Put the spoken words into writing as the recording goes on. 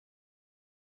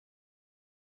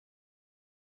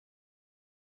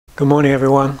Good morning,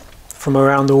 everyone, from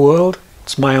around the world.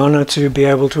 It's my honor to be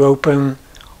able to open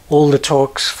all the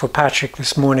talks for Patrick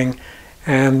this morning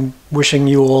and wishing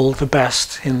you all the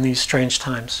best in these strange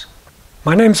times.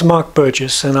 My name's Mark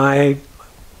Burgess, and I'm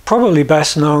probably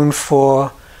best known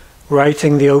for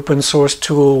writing the open source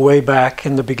tool way back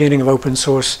in the beginning of open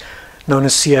source known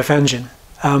as CF Engine.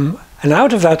 And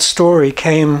out of that story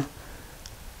came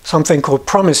something called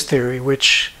promise theory,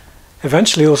 which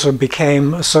eventually also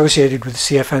became associated with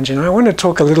CF Engine. I want to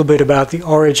talk a little bit about the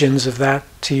origins of that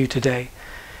to you today,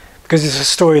 because it's a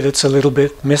story that's a little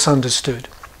bit misunderstood.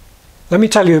 Let me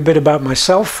tell you a bit about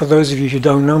myself, for those of you who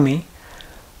don't know me.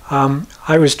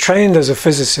 I was trained as a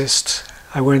physicist.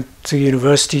 I went to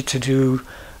university to do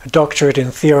a doctorate in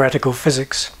theoretical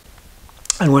physics.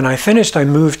 And when I finished, I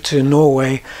moved to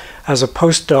Norway as a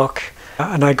postdoc,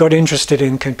 and I got interested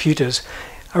in computers.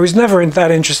 I was never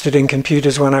that interested in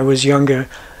computers when I was younger,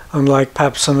 unlike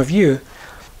perhaps some of you.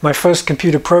 My first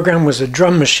computer program was a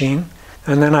drum machine,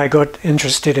 and then I got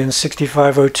interested in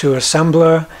 6502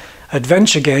 assembler,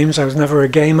 adventure games. I was never a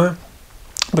gamer,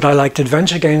 but I liked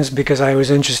adventure games because I was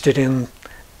interested in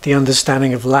the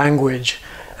understanding of language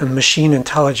and machine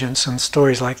intelligence and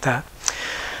stories like that.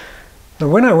 Now,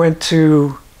 when I went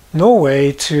to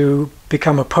Norway to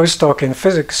become a postdoc in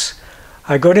physics,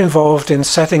 I got involved in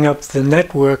setting up the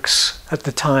networks at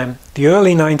the time. The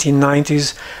early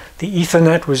 1990s, the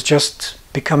Ethernet was just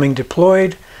becoming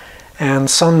deployed, and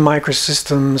Sun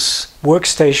Microsystems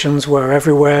workstations were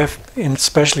everywhere,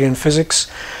 especially in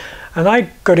physics. And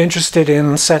I got interested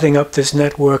in setting up this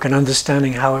network and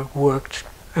understanding how it worked.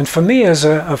 And for me as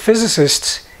a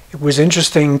physicist, it was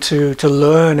interesting to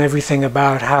learn everything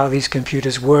about how these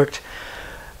computers worked,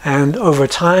 and over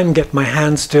time get my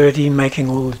hands dirty making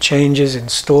all the changes,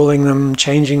 installing them,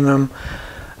 changing them,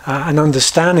 and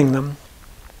understanding them.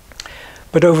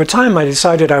 But over time I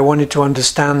decided I wanted to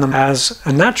understand them as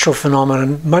a natural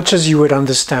phenomenon, much as you would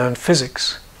understand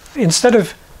physics. Instead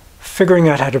of figuring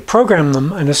out how to program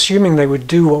them and assuming they would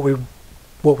do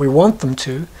what we want them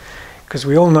to, because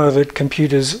we all know that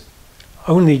computers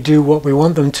only do what we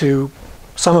want them to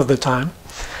some of the time.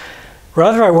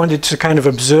 Rather, I wanted to kind of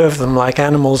observe them like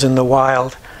animals in the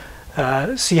wild,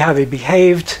 see how they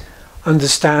behaved,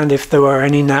 understand if there were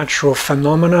any natural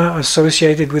phenomena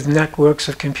associated with networks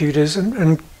of computers,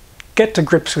 and get to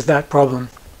grips with that problem.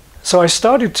 So I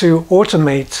started to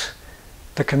automate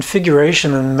the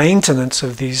configuration and maintenance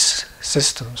of these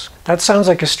systems. That sounds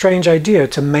like a strange idea,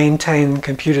 to maintain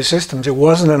computer systems. It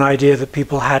wasn't an idea that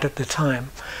people had at the time.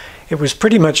 It was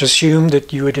pretty much assumed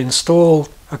that you would install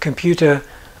a computer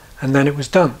and then it was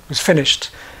done, it was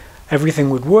finished. Everything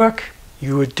would work,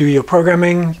 you would do your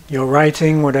programming, your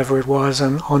writing, whatever it was,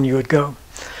 and on you would go.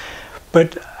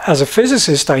 But as a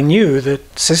physicist, I knew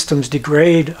that systems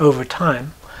degrade over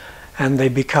time, and they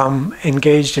become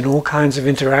engaged in all kinds of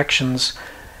interactions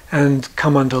and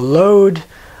come under load,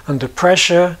 under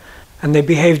pressure, and they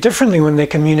behave differently when they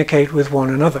communicate with one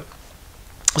another.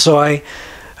 So I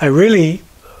really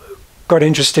got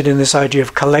interested in this idea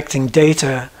of collecting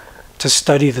data to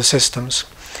study the systems.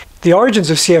 The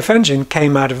origins of CF Engine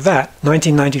came out of that.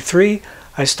 1993,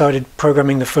 I started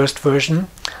programming the first version.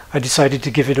 I decided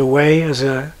to give it away as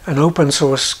an open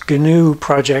source GNU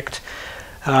project.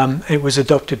 It was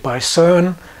adopted by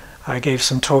CERN. I gave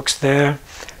some talks there.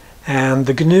 And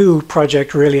the GNU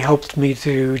project really helped me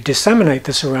to disseminate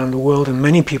this around the world, and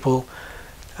many people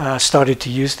started to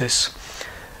use this.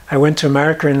 I went to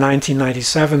America in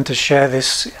 1997 to share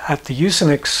this at the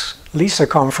Usenix LISA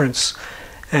conference,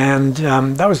 and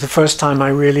that was the first time I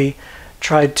really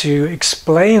tried to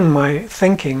explain my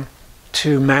thinking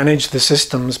to manage the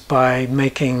systems by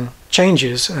making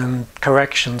changes and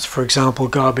corrections, for example,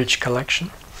 garbage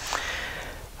collection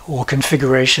or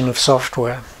configuration of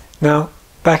software. Now,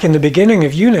 back in the beginning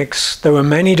of Unix, there were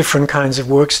many different kinds of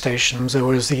workstations. There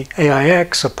was the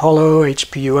AIX, Apollo,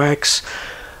 HPUX,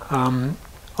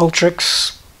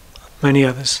 Ultrix, many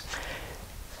others.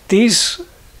 These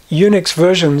Unix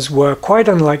versions were quite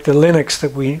unlike the Linux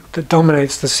that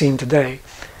dominates the scene today.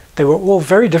 They were all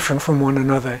very different from one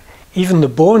another. Even the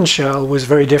Bourne shell was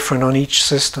very different on each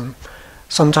system.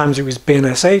 Sometimes it was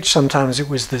BNSH, sometimes it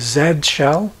was the Z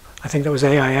shell. I think that was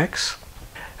AIX.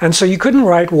 And so you couldn't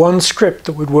write one script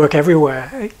that would work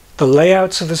everywhere. The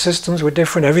layouts of the systems were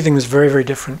different. Everything was very, very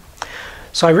different.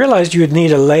 So I realized you would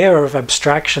need a layer of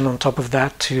abstraction on top of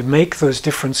that to make those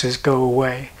differences go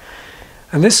away.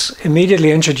 And this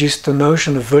immediately introduced the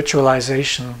notion of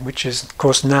virtualization, which is, of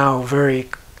course, now a very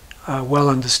well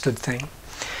understood thing.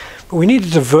 But we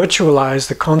needed to virtualize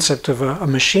the concept of a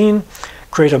machine,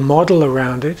 create a model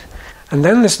around it, and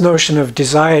then this notion of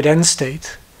desired end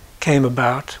state came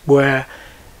about, where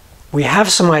We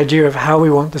have some idea of how we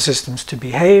want the systems to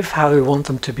behave, how we want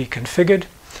them to be configured.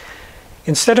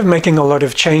 Instead of making a lot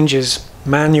of changes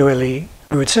manually,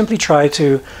 we would simply try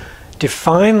to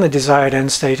define the desired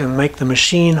end state and make the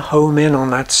machine home in on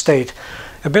that state,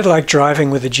 a bit like driving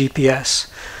with a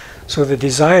GPS. So the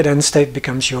desired end state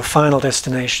becomes your final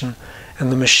destination,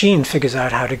 and the machine figures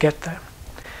out how to get there.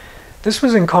 This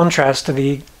was in contrast to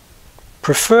the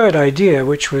preferred idea,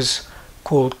 which was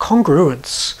called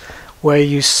congruence, where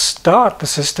you start the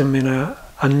system in a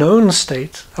known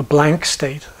state, a blank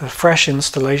state, a fresh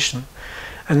installation,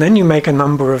 and then you make a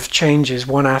number of changes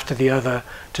one after the other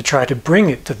to try to bring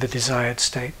it to the desired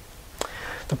state.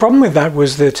 The problem with that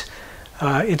was that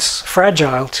it's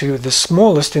fragile to the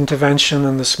smallest intervention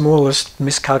and the smallest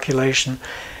miscalculation,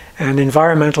 and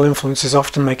environmental influences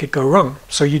often make it go wrong,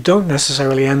 so you don't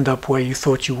necessarily end up where you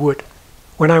thought you would.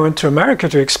 When I went to America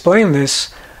to explain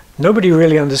this, nobody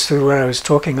really understood what I was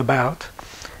talking about,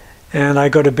 and I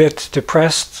got a bit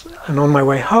depressed, and on my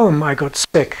way home I got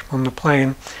sick on the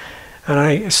plane, and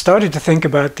I started to think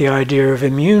about the idea of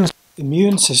immune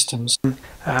systems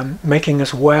making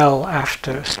us well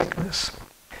after sickness.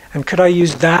 And could I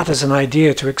use that as an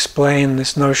idea to explain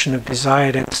this notion of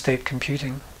desired end-state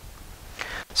computing?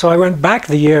 So I went back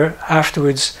the year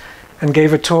afterwards and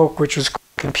gave a talk which was called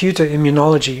Computer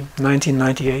Immunology,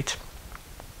 1998.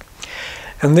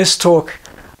 And this talk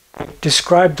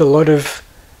described a lot of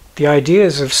the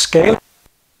ideas of scaling,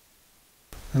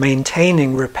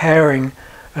 maintaining, repairing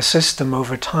a system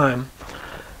over time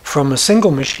from a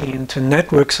single machine to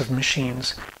networks of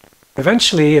machines.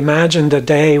 Eventually imagined a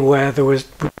day where there would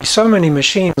be so many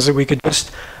machines that we could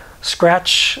just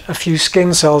scratch a few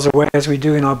skin cells away as we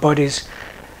do in our bodies,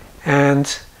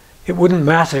 and it wouldn't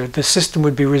matter. The system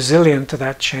would be resilient to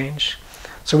that change.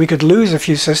 So we could lose a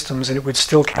few systems and it would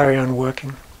still carry on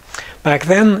working. Back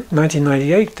then,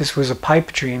 1998, this was a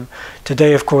pipe dream.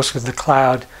 Today, of course, with the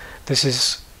cloud, this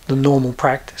is the normal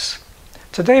practice.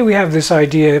 Today we have this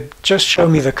idea, just show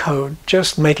me the code,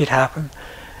 just make it happen.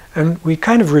 And we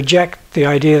kind of reject the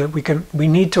idea that we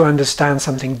need to understand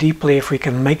something deeply. If we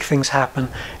can make things happen,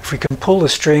 if we can pull the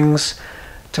strings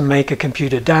to make a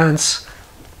computer dance,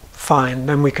 fine,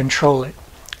 then we control it.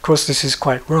 Of course, this is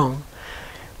quite wrong.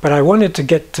 But I wanted to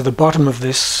get to the bottom of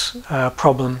this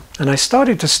problem, and I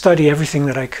started to study everything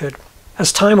that I could.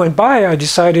 As time went by, I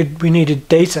decided we needed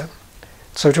data.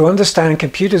 So to understand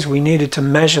computers, we needed to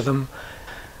measure them.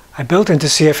 I built into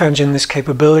CF Engine this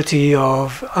capability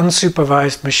of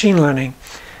unsupervised machine learning.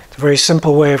 It's a very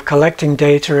simple way of collecting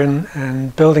data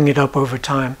and building it up over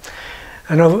time.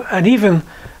 And even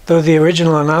though the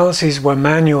original analyses were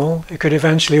manual, it could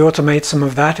eventually automate some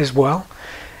of that as well,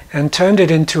 and turned it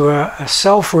into a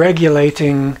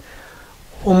self-regulating,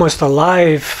 almost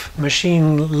alive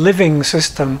machine living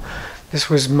system. This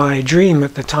was my dream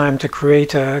at the time, to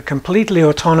create a completely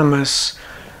autonomous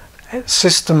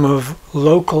system of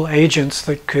local agents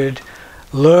that could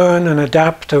learn and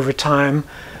adapt over time,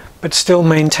 but still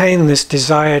maintain this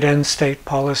desired end state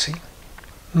policy.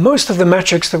 Most of the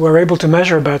metrics that we're able to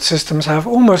measure about systems have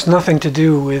almost nothing to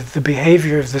do with the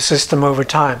behavior of the system over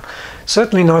time.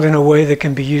 Certainly not in a way that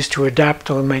can be used to adapt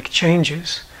or make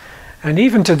changes. And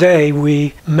even today,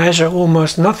 we measure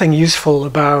almost nothing useful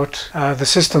about the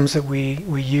systems that we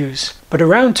use. But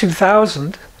around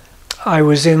 2000, I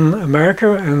was in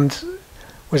America and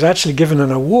was actually given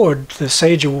an award, the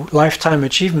Sage Lifetime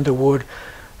Achievement Award,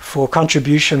 for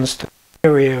contributions to the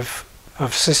theory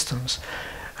of systems.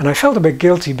 And I felt a bit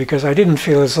guilty because I didn't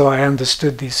feel as though I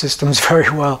understood these systems very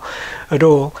well at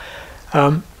all.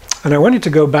 And I wanted to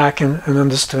go back and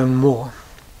understand more.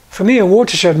 For me, a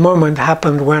watershed moment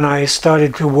happened when I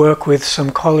started to work with some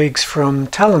colleagues from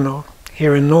Telenor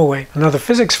here in Norway. Another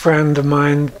physics friend of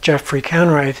mine, Jeffrey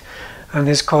Canright, and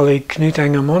his colleague Knut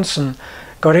Enger Monsen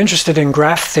got interested in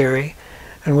graph theory,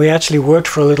 and we actually worked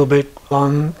for a little bit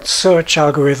on search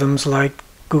algorithms like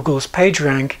Google's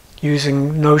PageRank,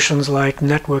 using notions like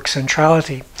network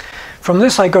centrality. From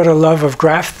this I got a love of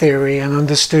graph theory and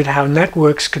understood how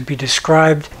networks could be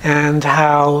described and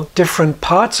how different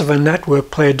parts of a network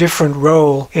play a different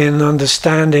role in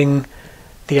understanding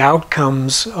the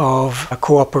outcomes of a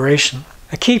cooperation.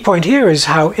 A key point here is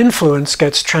how influence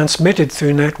gets transmitted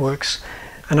through networks.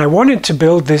 And I wanted to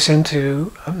build this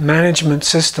into management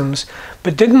systems,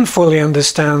 but didn't fully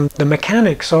understand the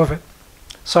mechanics of it.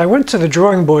 So I went to the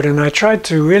drawing board and I tried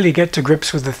to really get to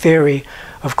grips with the theory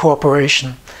of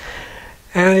cooperation.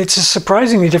 And it's a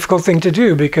surprisingly difficult thing to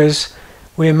do because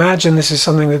we imagine this is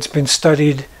something that's been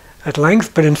studied at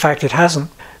length, but in fact it hasn't.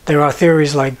 There are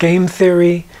theories like game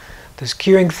theory, There's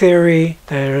queuing theory,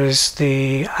 there's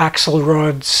the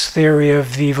Axelrod's theory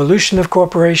of the evolution of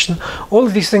cooperation. All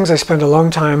of these things I spent a long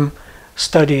time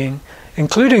studying,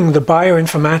 including the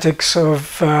bioinformatics of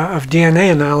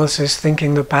DNA analysis,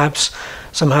 thinking that perhaps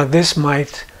somehow this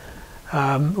might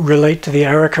relate to the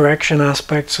error correction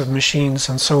aspects of machines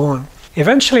and so on.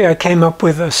 Eventually I came up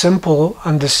with a simple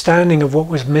understanding of what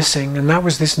was missing, and that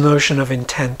was this notion of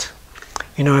intent.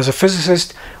 You know, as a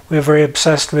physicist, we're very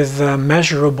obsessed with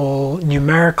measurable,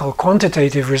 numerical,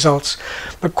 quantitative results,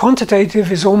 but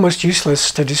quantitative is almost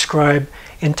useless to describe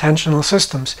intentional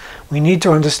systems. We need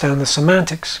to understand the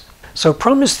semantics. So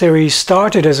promise theory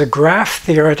started as a graph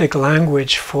theoretic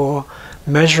language for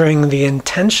measuring the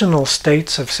intentional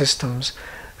states of systems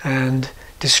and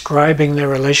describing their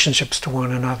relationships to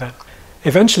one another.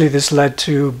 Eventually this led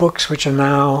to books which are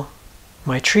now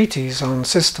my treatise on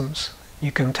systems.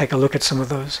 You can take a look at some of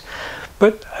those.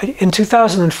 But in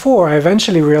 2004, I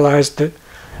eventually realized that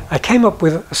I came up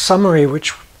with a summary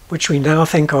which we now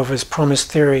think of as promise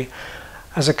theory,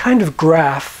 as a kind of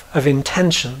graph of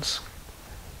intentions.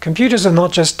 Computers are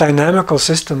not just dynamical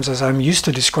systems as I'm used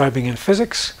to describing in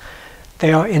physics.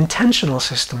 They are intentional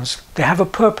systems. They have a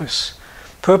purpose.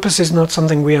 Purpose is not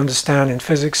something we understand in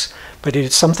physics, but it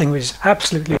is something which is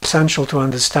absolutely essential to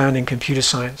understand in computer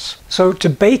science. So to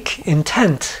bake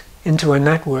intent into a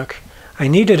network, I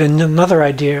needed another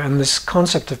idea, and this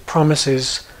concept of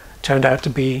promises turned out to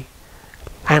be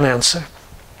an answer.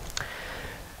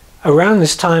 Around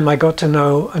this time I got to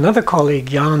know another colleague,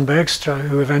 Jan Baxter,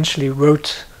 who eventually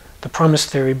wrote the promise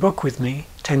theory book with me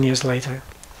 10 years later.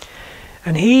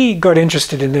 And he got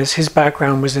interested in this. His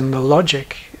background was in the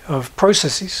logic of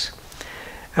processes.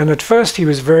 And at first he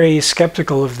was very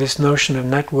skeptical of this notion of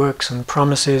networks and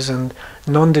promises and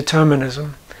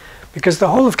non-determinism, because the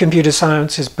whole of computer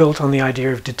science is built on the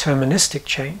idea of deterministic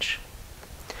change.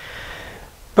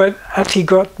 But as he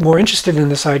got more interested in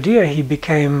this idea, he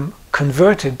became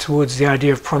converted towards the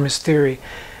idea of promise theory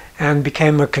and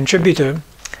became a contributor.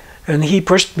 And he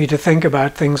pushed me to think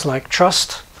about things like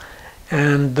trust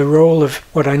and the role of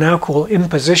what I now call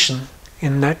imposition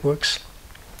in networks.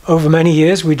 Over many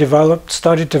years we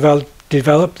started to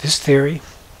develop this theory,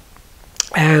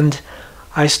 and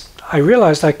I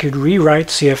realized I could rewrite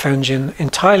CF Engine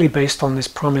entirely based on this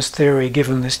promise theory,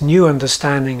 given this new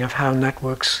understanding of how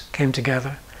networks came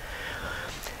together.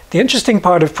 The interesting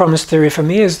part of promise theory for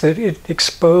me is that it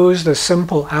exposed a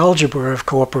simple algebra of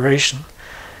cooperation,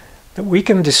 that we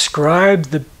can describe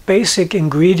the basic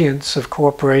ingredients of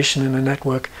cooperation in a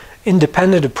network,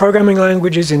 independent of programming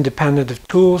languages, independent of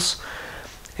tools.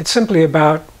 It's simply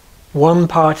about one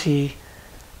party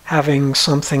having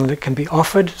something that can be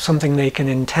offered, something they can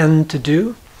intend to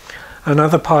do, and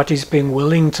other parties being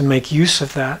willing to make use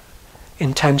of that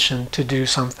intention to do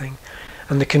something,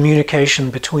 and the communication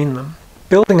between them.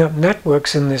 Building up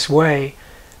networks in this way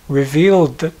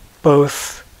revealed that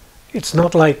both, it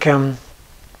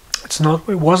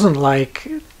wasn't like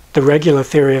the regular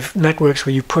theory of networks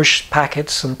where you push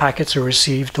packets and packets are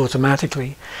received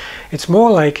automatically. It's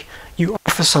more like you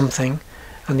offer something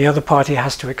and the other party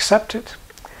has to accept it,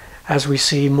 as we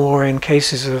see more in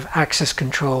cases of access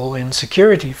control in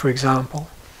security, for example.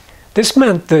 This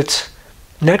meant that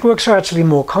networks are actually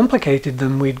more complicated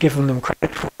than we'd given them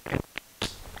credit for in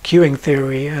queuing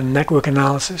theory and network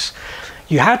analysis.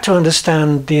 You had to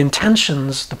understand the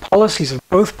intentions, the policies of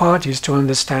both parties to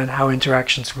understand how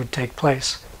interactions would take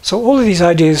place. So all of these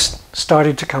ideas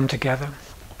started to come together.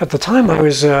 At the time I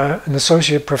was an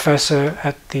associate professor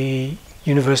at the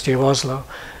University of Oslo,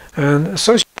 and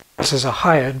associate professors are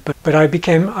hired, but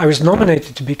I was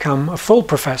nominated to become a full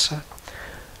professor.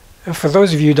 For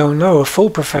those of you who don't know, a full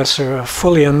professor, a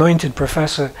fully anointed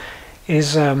professor,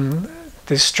 is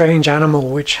this strange animal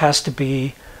which has to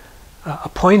be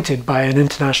appointed by an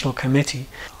international committee.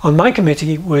 On my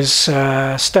committee was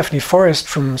Stephanie Forrest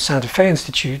from Santa Fe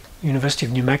Institute, University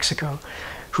of New Mexico,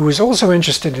 who was also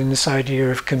interested in this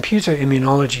idea of computer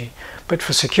immunology, but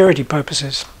for security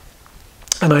purposes.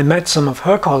 And I met some of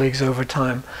her colleagues over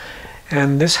time,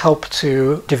 and this helped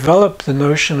to develop the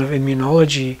notion of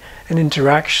immunology and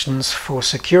interactions for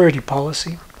security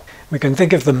policy. We can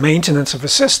think of the maintenance of a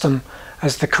system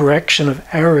as the correction of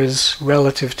errors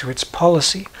relative to its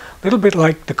policy, a little bit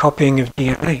like the copying of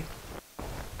DNA.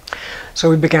 So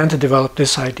we began to develop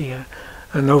this idea,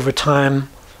 and over time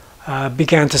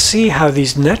began to see how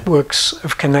these networks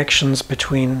of connections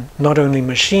between not only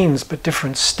machines but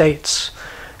different states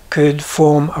could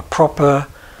form a proper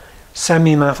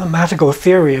semi-mathematical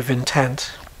theory of intent.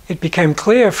 It became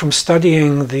clear from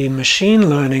studying the machine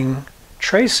learning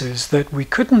traces that we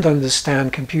couldn't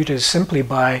understand computers simply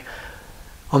by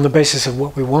on the basis of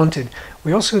what we wanted,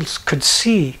 we also could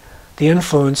see the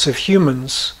influence of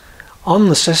humans on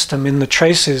the system in the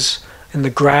traces, in the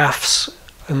graphs,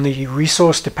 and the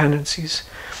resource dependencies.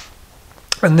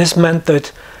 And this meant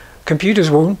that computers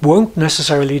won't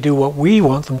necessarily do what we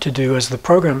want them to do as the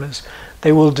programmers.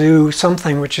 They will do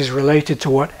something which is related to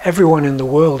what everyone in the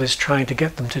world is trying to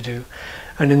get them to do.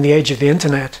 And in the age of the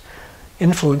internet,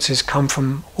 influences come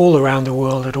from all around the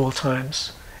world at all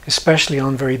times, especially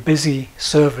on very busy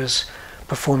servers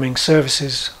performing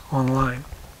services online.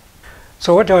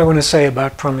 So what do I want to say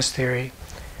about promise theory?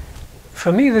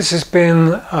 For me, this has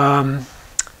been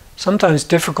sometimes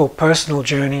difficult personal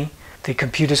journey. The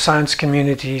computer science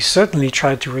community certainly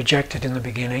tried to reject it in the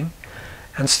beginning,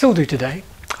 and still do today.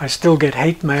 I still get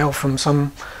hate mail from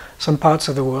some parts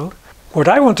of the world. What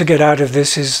I want to get out of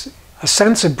this is a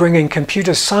sense of bringing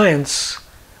computer science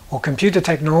or computer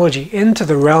technology into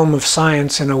the realm of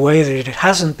science in a way that it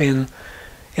hasn't been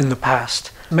in the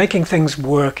past. Making things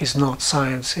work is not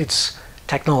science, it's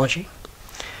technology.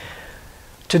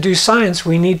 To do science,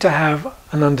 we need to have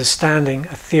an understanding,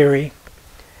 a theory,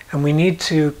 and we need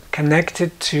to connect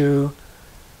it to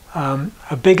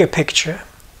a bigger picture.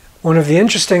 One of the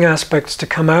interesting aspects to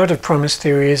come out of promise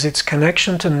theory is its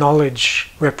connection to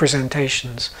knowledge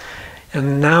representations,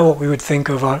 and now what we would think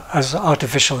of as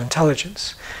artificial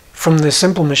intelligence. From the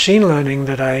simple machine learning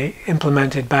that I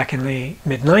implemented back in the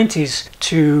mid-90s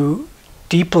to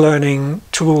deep learning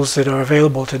tools that are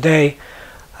available today,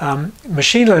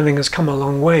 machine learning has come a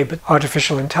long way, but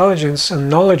artificial intelligence and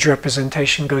knowledge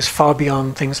representation goes far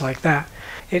beyond things like that.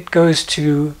 It goes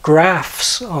to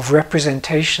graphs of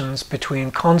representations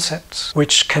between concepts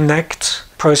which connect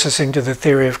processing to the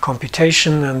theory of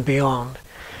computation and beyond.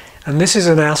 And this is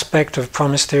an aspect of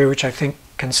promise theory which I think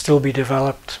can still be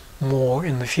developed more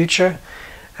in the future,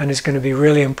 and is going to be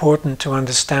really important to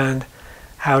understand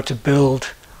how to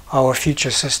build our future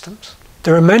systems.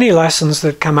 There are many lessons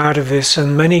that come out of this,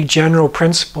 and many general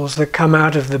principles that come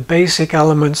out of the basic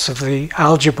elements of the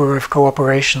algebra of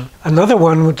cooperation. Another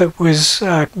one that was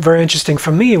very interesting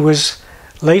for me was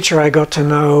later I got to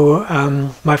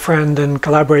know my friend and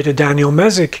collaborator Daniel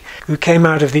Mesic, who came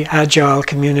out of the Agile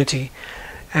community,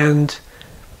 and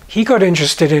he got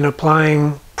interested in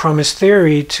applying promise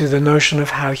theory to the notion of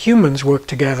how humans work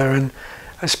together, and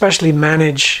especially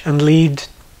manage and lead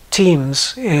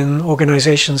teams in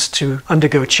organizations to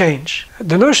undergo change.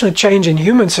 The notion of change in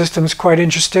human systems is quite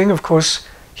interesting. Of course,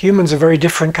 humans are very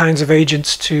different kinds of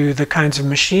agents to the kinds of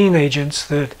machine agents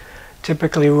that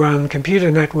typically run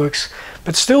computer networks,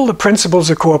 but still the principles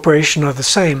of cooperation are the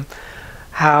same.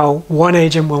 How one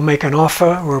agent will make an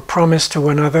offer or a promise to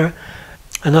another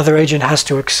agent has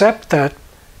to accept that,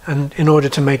 and in order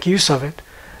to make use of it.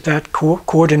 That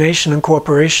coordination and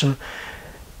cooperation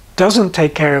doesn't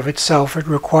take care of itself. It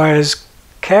requires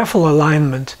careful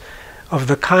alignment of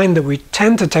the kind that we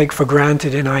tend to take for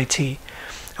granted in IT,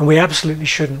 and we absolutely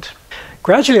shouldn't.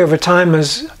 Gradually over time,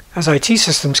 as IT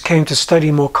systems came to study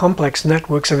more complex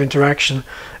networks of interaction,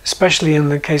 especially in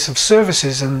the case of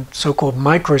services and so-called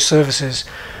microservices,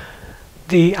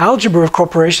 the algebra of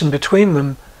cooperation between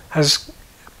them has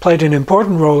played an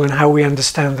important role in how we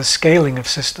understand the scaling of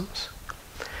systems.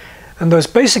 And those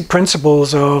basic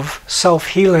principles of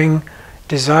self-healing,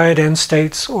 desired end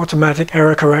states, automatic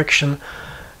error correction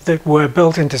that were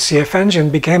built into CF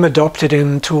Engine became adopted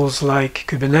in tools like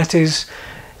Kubernetes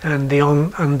and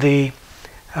the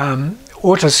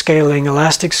auto-scaling,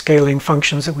 elastic scaling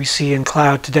functions that we see in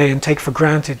cloud today and take for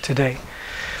granted today.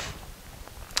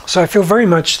 So I feel very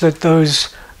much that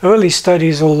those early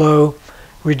studies, although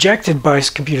rejected by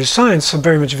computer science, are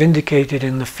very much vindicated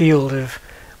in the field of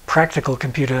practical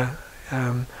computing.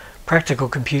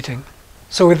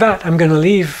 So with that, I'm going to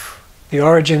leave the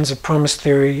origins of promise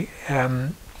theory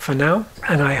for now,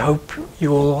 and I hope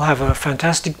you all have a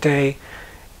fantastic day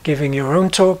giving your own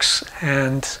talks,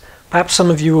 and perhaps some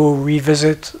of you will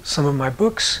revisit some of my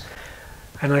books,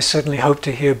 and I certainly hope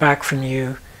to hear back from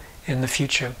you in the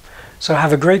future. So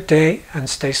have a great day and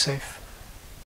stay safe.